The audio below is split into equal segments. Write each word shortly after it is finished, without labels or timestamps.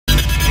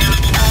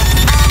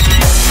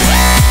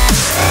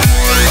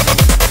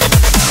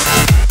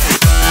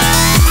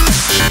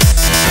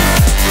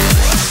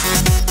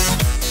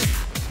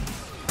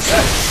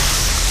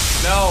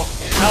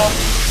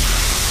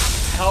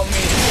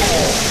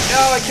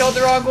killed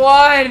the wrong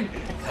one!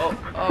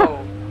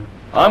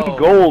 I'm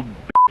gold,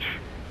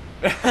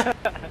 bitch.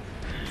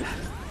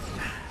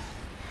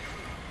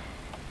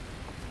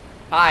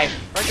 Hi.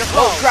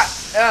 Oh crap!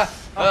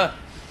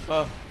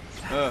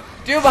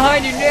 Dude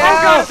behind you! No!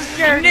 Oh God,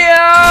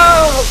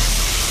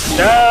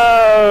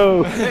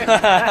 No!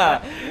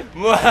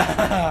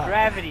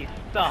 Gravity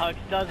sucks,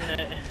 doesn't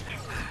it?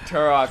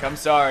 Turok, I'm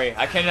sorry.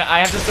 I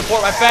have to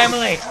support my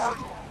family.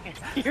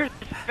 Your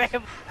family.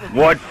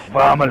 What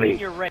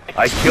family?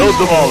 I killed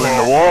them all in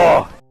the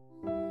war.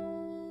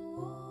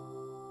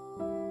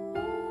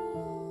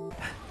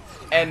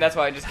 And that's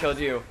why I just killed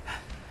you.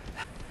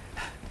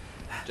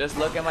 Just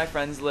look at my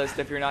friends list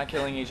if you're not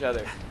killing each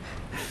other.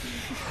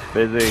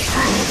 Busy.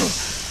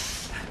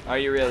 Are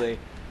you really?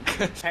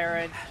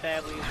 Parents,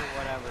 families, or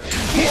whatever.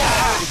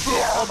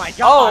 Oh my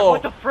God!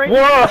 What the frick?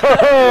 Whoa!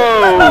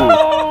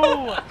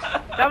 Oh!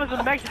 That was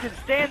a Mexican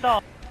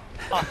standoff.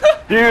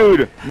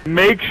 Dude,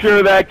 make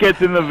sure that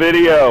gets in the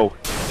video.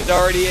 It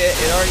already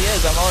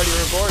is. I'm already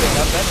recording.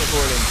 I've been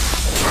recording.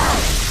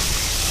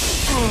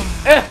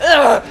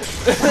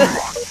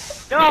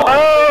 No!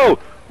 Oh!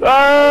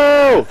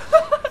 Oh!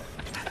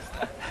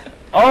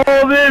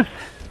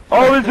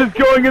 All this is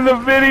going in the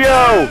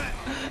video.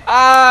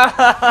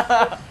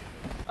 I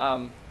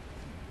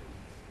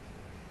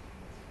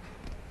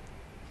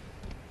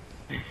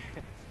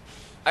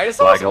just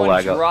saw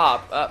someone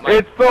drop.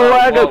 It's the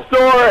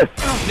Legosaurus!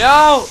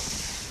 No!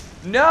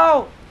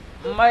 No!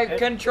 My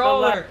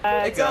controller!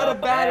 It's out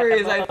of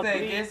batteries, I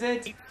think. Is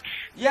it?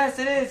 Yes,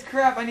 it is.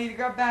 Crap, I need to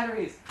grab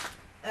batteries.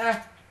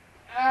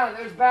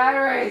 There's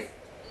batteries!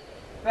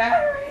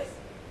 Batteries!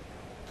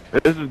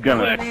 This is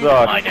gonna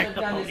suck. I should have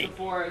done this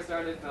before I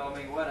started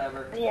filming.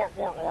 Whatever. War.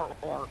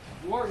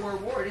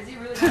 Is he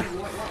really doing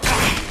war?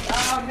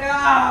 Oh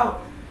no!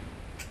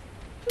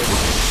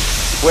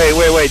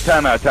 Wait.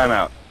 Time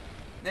out.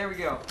 There we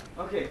go.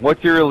 Okay.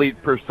 What's your elite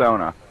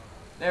persona?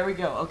 There we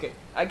go. Okay.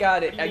 I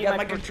got it. I got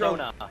my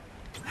controller.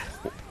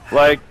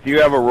 Like, do you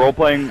have a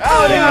role-playing thing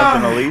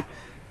that's an elite?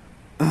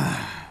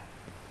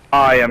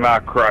 I am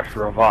Crush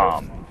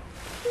Ravam,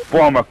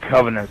 former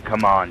Covenant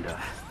commander.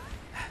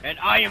 And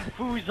I am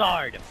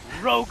Fuzard,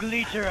 rogue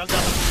leader of the...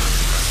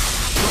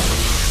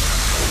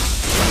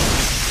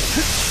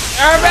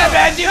 I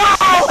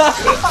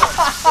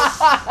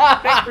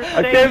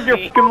saved your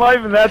fucking life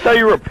and that's how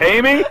you repay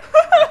me?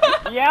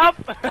 Yep!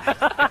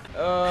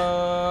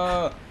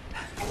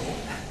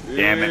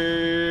 Damn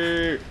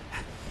it.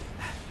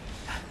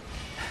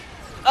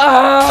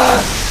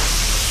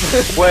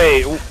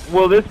 Wait,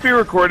 will this be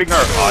recording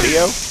our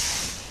audio?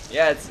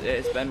 Yeah,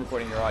 it's been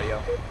recording your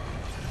audio.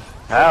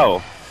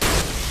 How?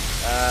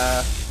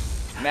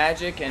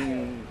 Magic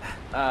and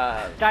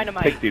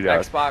Dynamite.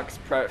 Xbox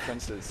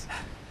preferences.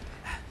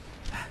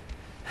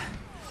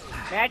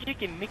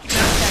 Magic and Mickey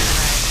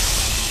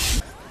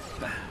Mouse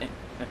Dynamite.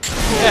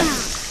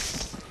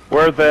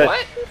 Worth it.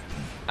 What?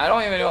 I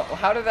don't even know.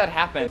 How did that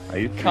happen?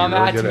 Come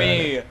at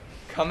me.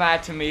 Come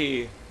at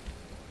me.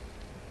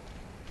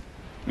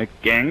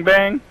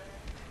 McGangbang?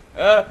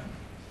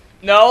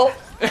 No.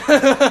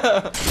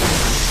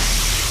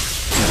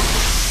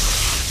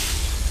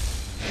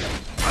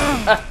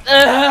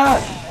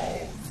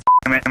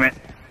 Damn it.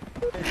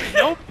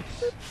 Nope.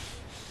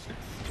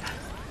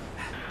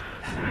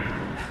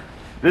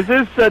 This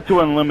is set to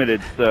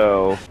unlimited,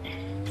 so...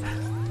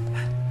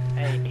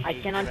 Hey, I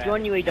cannot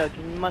join you, Doug.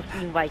 You must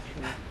invite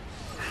me.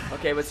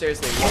 Okay, but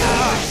seriously,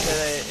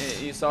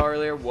 you saw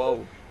earlier?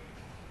 Whoa.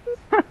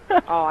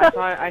 Oh,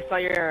 I saw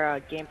your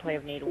gameplay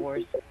of Nate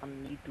Wars on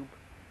YouTube.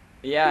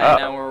 Yeah, and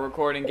now we're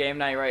recording game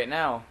night right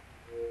now.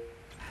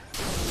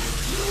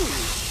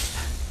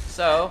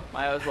 So,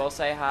 might as well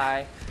say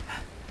hi.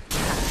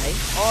 Hi.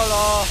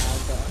 Hola.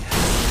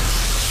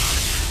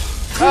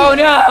 Oh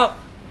no!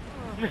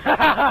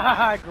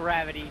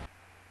 Gravity.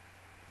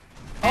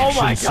 Oh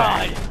my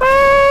God!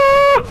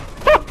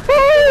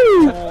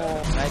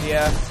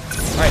 Idea.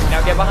 Alright,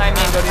 now get behind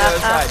me and go to the other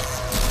side.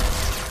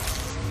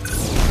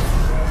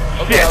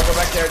 Okay, I'll go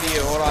back there to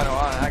you. Hold on.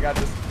 I got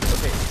this.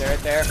 Okay, stay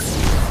right there.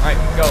 Alright,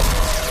 go.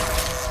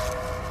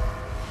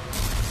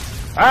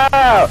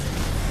 Ah!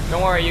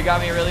 Don't worry, you got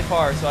me really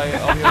far, so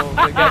I'll be able to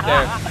get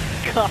there.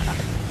 God.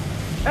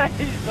 I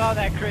saw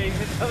that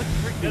crazy. That was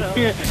freaking out.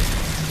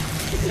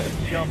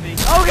 Jumping.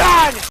 Oh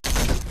God!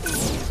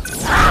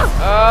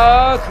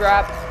 Oh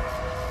crap.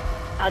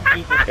 Oh,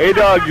 Jesus. Hey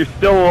dog, you're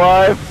still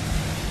alive?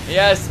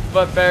 Yes,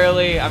 but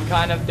barely. I'm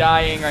kind of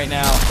dying right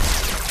now.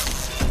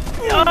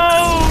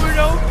 No!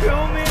 Don't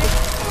kill me!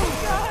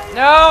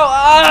 No!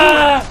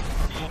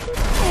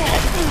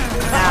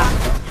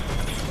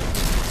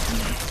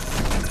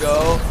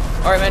 Go.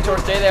 Alright, Mentor,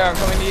 stay there. I'm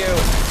coming to you.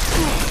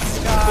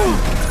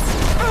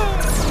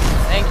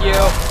 Thank you.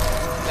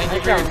 Thank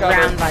you for your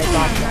cover.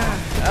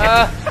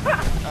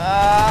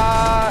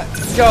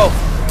 Go.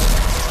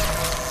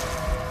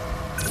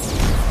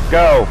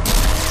 Go.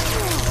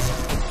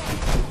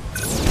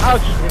 Oh,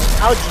 Jesus.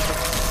 Oh, Jesus.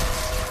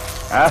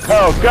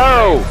 Oh,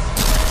 go!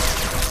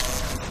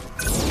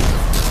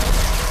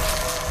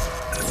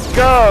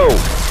 Go!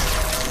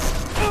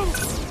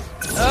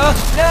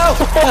 No!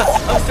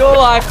 I'm still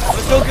alive. I'm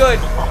still good.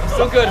 I'm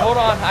still good. Hold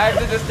on. I have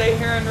to just stay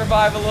here and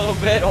revive a little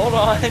bit. Hold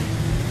on.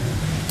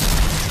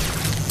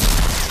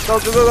 Go,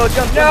 go, go, go,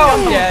 jump, No, jump,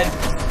 I'm jump. dead.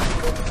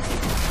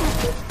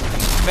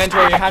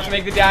 Mentor, you have to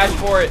make the dash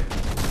for it.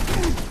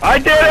 I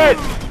did it!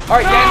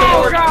 Alright,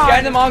 No, get God.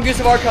 in the mongoose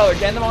of our color.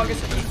 Get in the mongoose.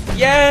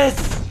 Yes!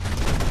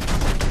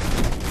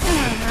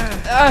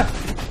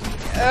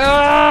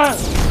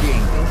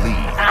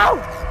 Ow!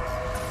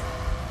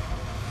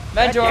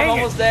 Mentor, God I'm dang it.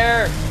 almost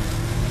there.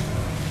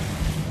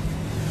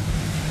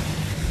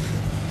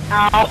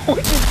 Ow!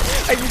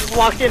 I just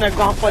walked in and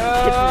got one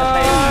kiss in the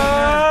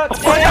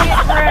face. Dang it,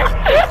 Rick.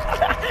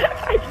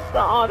 I just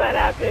saw all that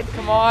happen.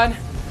 Come on.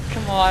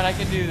 Come on, I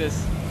can do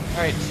this.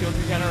 Alright, shield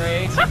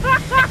regenerate.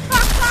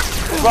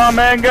 Come on,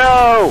 man,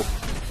 go!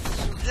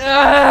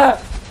 Ah!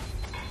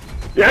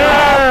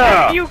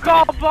 Yeah! Have you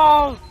golf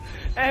balls?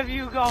 Have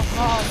you golf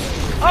balls?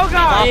 Oh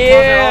God!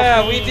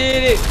 Yeah, we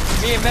did it.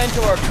 Me and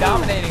Mentor are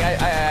dominating.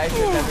 I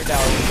should never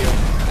doubt you.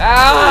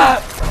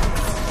 Ah!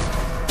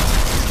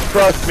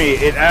 Trust me,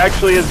 it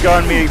actually has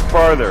gotten me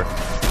farther.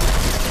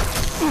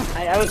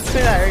 I was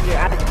doing that earlier.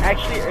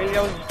 Actually, earlier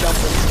I was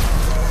jumping.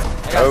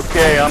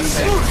 Okay, I'm...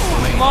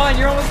 Come on,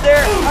 you're almost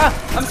there. Ah,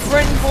 I'm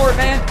sprinting for it,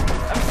 man.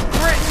 I'm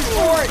sprinting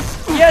for it.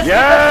 Yes.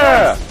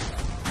 Yeah!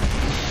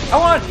 I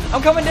won.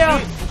 I'm coming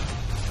down.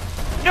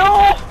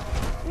 No!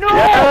 No!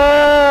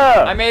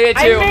 Yeah! I made it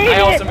too.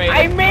 I also made it.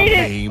 I made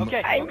it!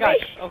 Okay, I oh gosh.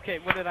 made it. Okay,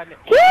 what did I miss?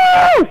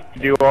 Woo!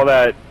 Do all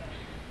that.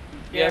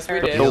 Yes,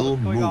 we did. Oh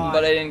my God.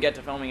 But I didn't get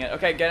to filming it.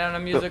 Okay, get on a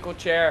musical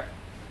chair.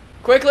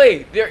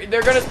 Quickly! They're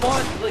gonna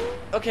spawn. Like,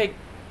 okay.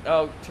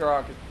 Oh,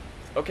 Turok.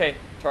 Okay,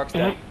 Turok's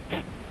dead.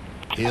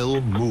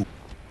 He'll move.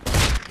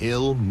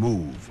 He'll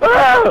move.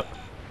 Ah!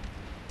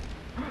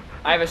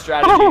 I have a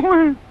strategy.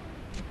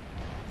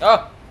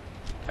 Oh.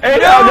 Hey,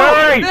 no,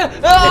 nice!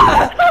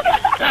 Ah!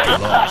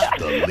 Lost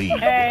the lead.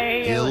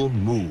 Hey. He'll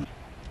move.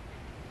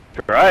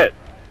 Try it.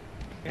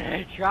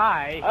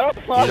 Try. I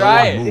don't want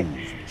Try He'll it.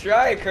 move.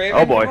 Try it, Craven.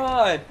 Oh, boy. Come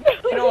on.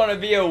 You don't want to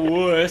be a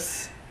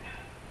wuss.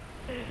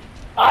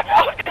 Oh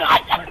no,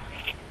 God!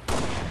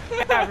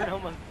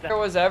 There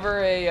was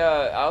ever a,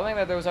 I don't think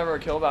that there was ever a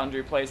kill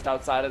boundary placed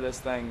outside of this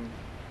thing.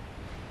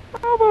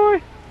 Oh, boy.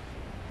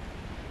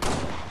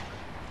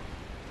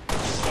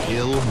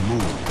 He'll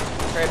move.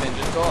 Craven,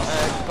 just go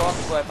off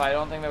the cliff. I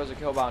don't think there was a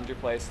kill boundary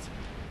placed.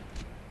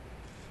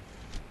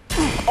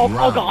 Oh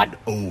Round God!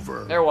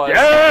 over. There was. He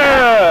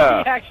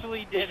Yeah!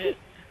 actually did it.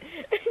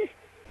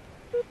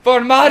 For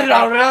Mother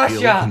Hill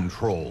Russia!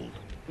 controlled.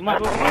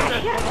 Make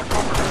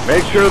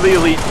sure the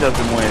elite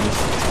doesn't win.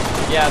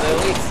 Yeah, the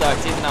elite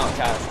sucks. He's an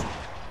outcast.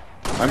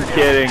 I'm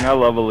kidding, I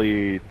love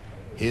elite.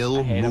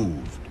 He'll hate him.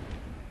 move.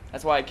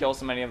 That's why I kill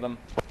so many of them.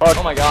 Fuck.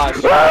 Oh my gosh.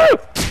 Woo!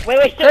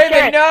 Wait, Craven,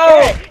 share it,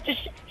 no! share it,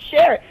 just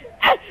share it.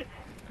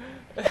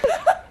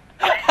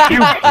 You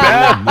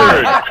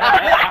bastard!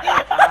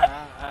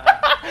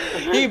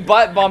 He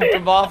butt bumped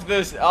him off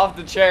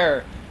the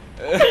chair.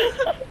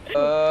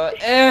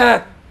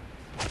 Yeah!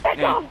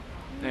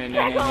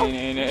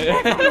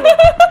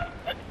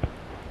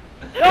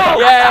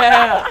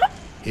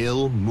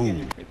 He'll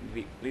move.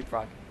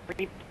 Leapfrog.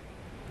 Leap.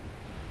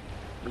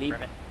 Leap.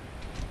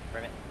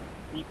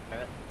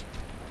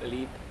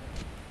 Leap.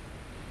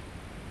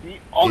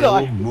 Oh He'll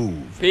God!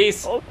 move.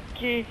 Peace.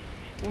 Okay,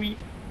 we.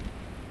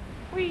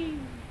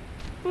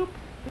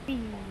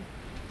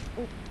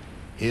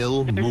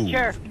 He'll There's a move.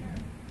 chair.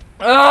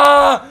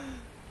 Ah!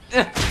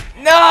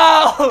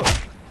 No!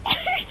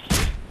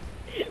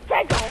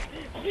 Back off!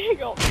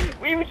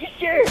 We would just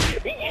share.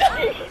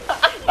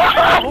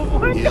 He'll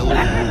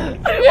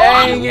move.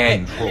 Dang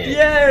it! Control.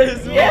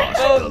 Yes! We Yes.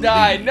 both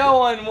died. No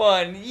one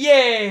won.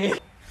 Yay!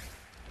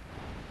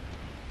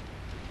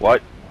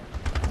 What?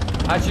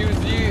 I choose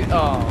you.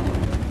 Oh.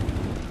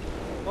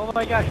 Oh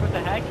my gosh, what the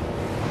heck?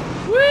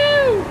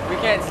 Woo! We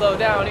can't slow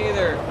down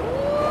either.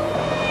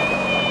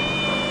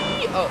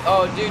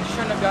 Oh, dude, you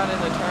shouldn't have gotten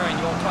in the turn.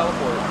 You won't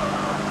teleport.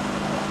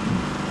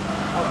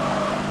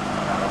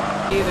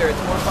 Oh. Either.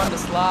 It's more fun to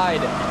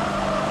slide.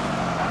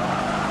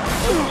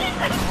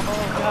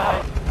 Oh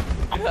God.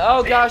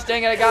 Oh gosh,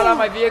 dang it! I got on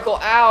my vehicle.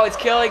 Ow! It's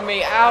killing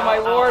me. Ow! My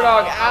war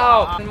dog.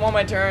 Ow! One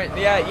my turn.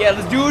 Yeah.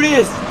 Let's do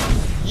this.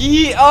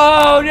 Yee!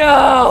 Oh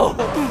no!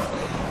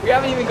 We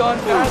haven't even gone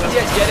fast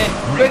yet. Get in.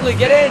 Quickly,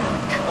 get in.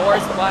 Or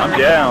splatter. I'm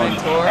down.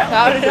 Mentor.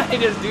 How did I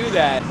just do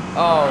that?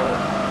 Oh.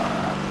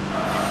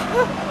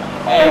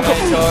 Hey,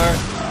 Mentor.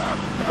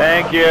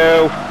 Thank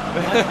you.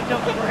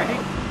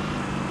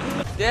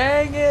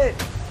 Dang it!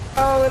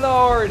 Oh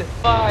Lord!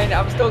 Fine,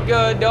 I'm still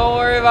good. Don't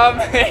worry about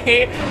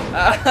me.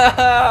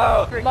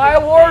 Oh, my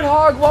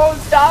warthog won't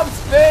stop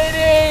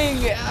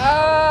spinning.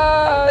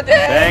 Oh,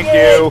 dang Thank it.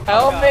 you.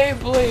 Help me,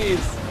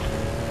 please.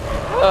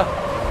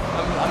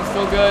 I'm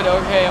still good.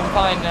 Okay, I'm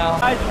fine now.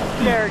 I'm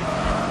scared.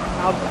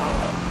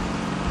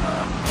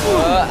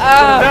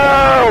 Ah!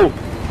 No!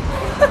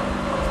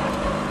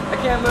 I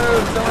can't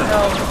move. Someone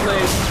help,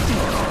 please.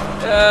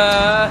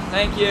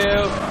 Thank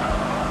you.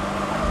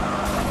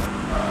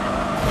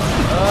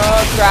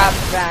 Oh crap!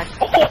 Back.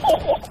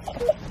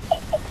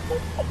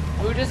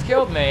 Who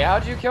killed me?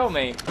 How'd you kill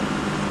me?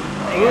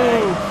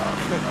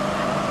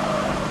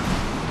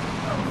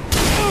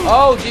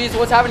 Oh, jeez,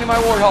 what's happening to my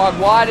warthog?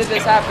 Why did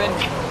this happen?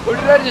 Who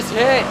did I just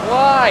hit?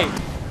 Why?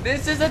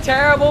 This is a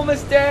terrible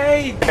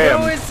mistake.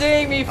 Who is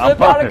seeing me flip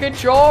out of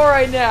control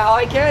right now?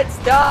 I can't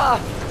stop.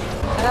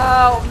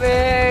 Help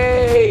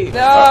me.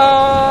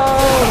 No.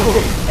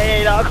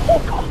 Hey, dog.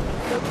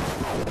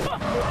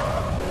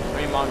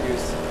 Green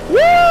mongoose.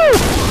 Woo!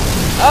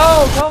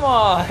 Oh, come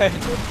on.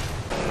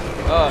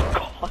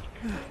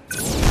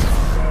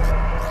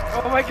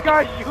 Oh my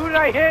gosh, who did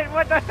I hit?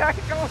 What the heck?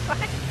 Oh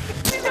my.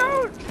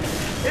 Don't.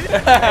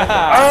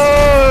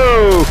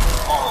 Oh!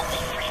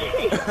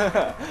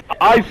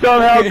 I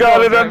somehow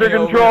got it under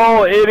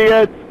control,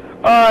 idiots!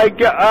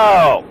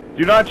 Oh!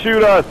 Do not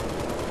shoot us!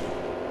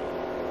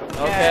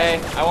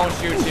 Okay, I won't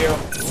shoot you.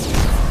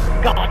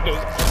 God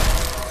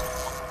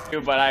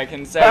damn. But I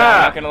can say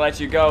I'm not gonna let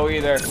you go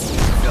either.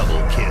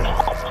 Double kill.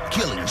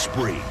 Killing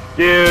spree.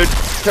 Dude,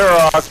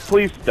 Turok,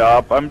 please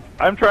stop. I'm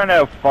trying to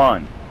have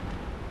fun.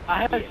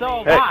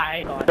 So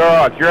Hey, am I.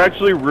 Turok, you're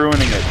actually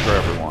ruining it for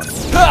everyone.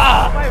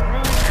 How am I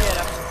ruining it?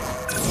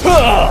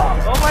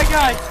 Oh my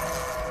god!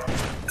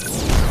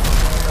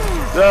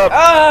 What's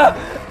up?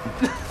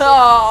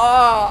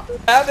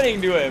 What's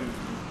happening to him?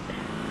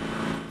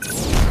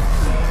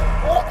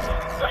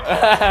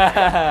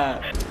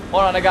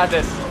 Hold on, I got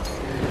this.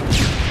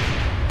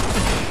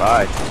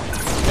 Bye.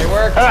 It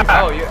worked.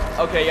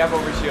 Oh, okay, you have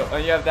overshield. Oh,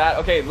 you have that.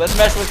 Okay, let's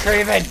mess with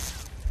Craven.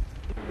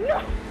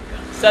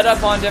 Set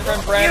up on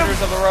different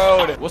parameters of the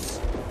road. What's?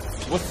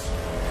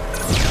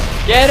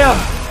 Get him!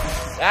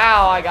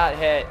 Ow, I got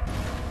hit.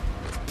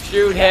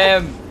 Shoot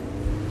him.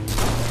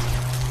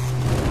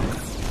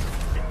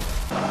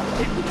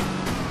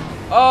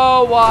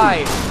 Oh,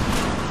 why?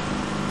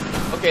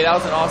 Okay, that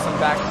was an awesome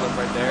backflip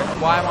right there.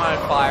 Why am I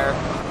on fire?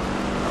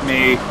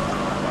 Me.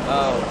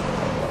 Oh,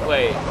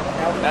 wait.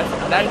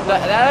 That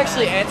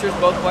actually answers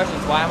both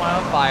questions. Why am I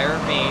on fire?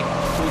 Me.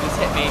 Who just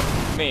hit me?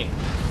 Me.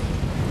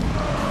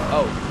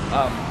 Oh,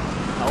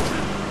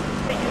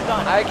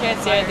 I can't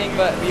see anything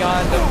but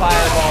beyond the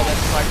fireball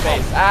that's in my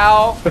face.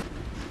 Ow!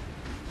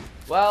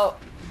 Well,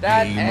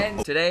 that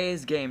ends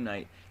today's game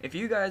night. If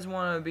you guys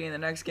want to be in the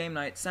next game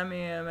night, send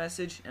me a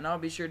message and I'll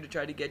be sure to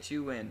try to get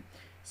you in.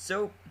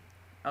 So,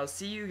 I'll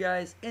see you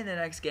guys in the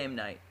next game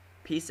night.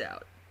 Peace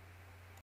out.